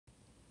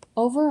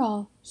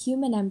Overall,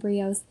 human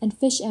embryos and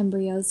fish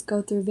embryos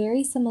go through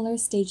very similar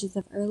stages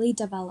of early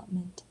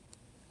development.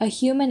 A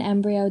human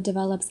embryo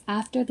develops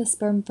after the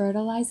sperm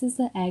fertilizes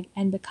the egg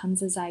and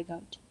becomes a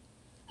zygote.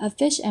 A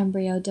fish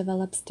embryo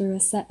develops through a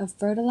set of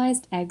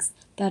fertilized eggs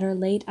that are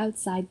laid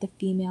outside the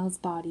female's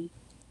body.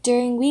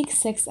 During week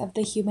 6 of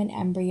the human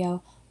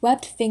embryo,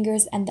 webbed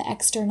fingers and the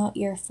external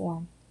ear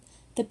form.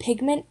 The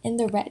pigment in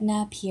the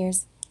retina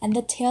appears, and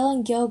the tail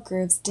and gill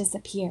grooves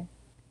disappear.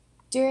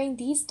 During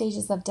these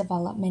stages of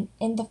development,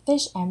 in the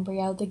fish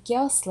embryo, the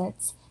gill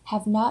slits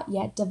have not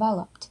yet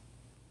developed.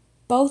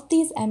 Both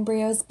these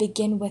embryos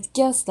begin with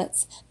gill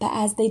slits, but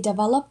as they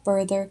develop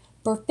further,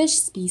 for fish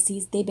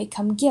species they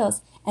become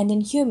gills, and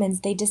in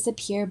humans they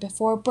disappear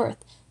before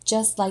birth,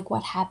 just like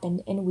what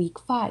happened in week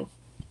 5.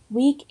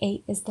 Week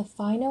 8 is the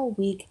final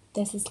week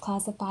this is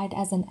classified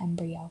as an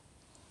embryo.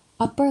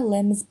 Upper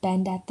limbs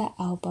bend at the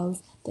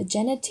elbows, the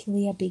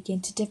genitalia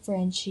begin to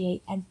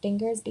differentiate, and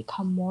fingers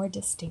become more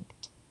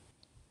distinct.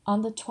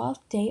 On the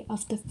 12th day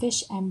of the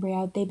fish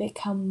embryo, they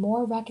become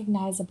more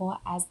recognizable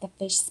as the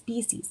fish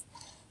species.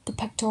 The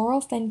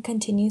pectoral fin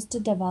continues to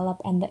develop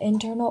and the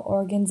internal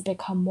organs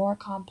become more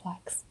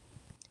complex.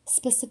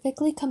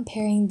 Specifically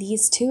comparing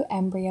these two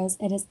embryos,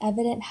 it is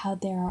evident how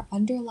there are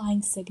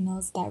underlying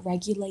signals that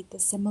regulate the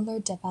similar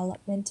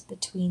development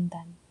between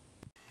them.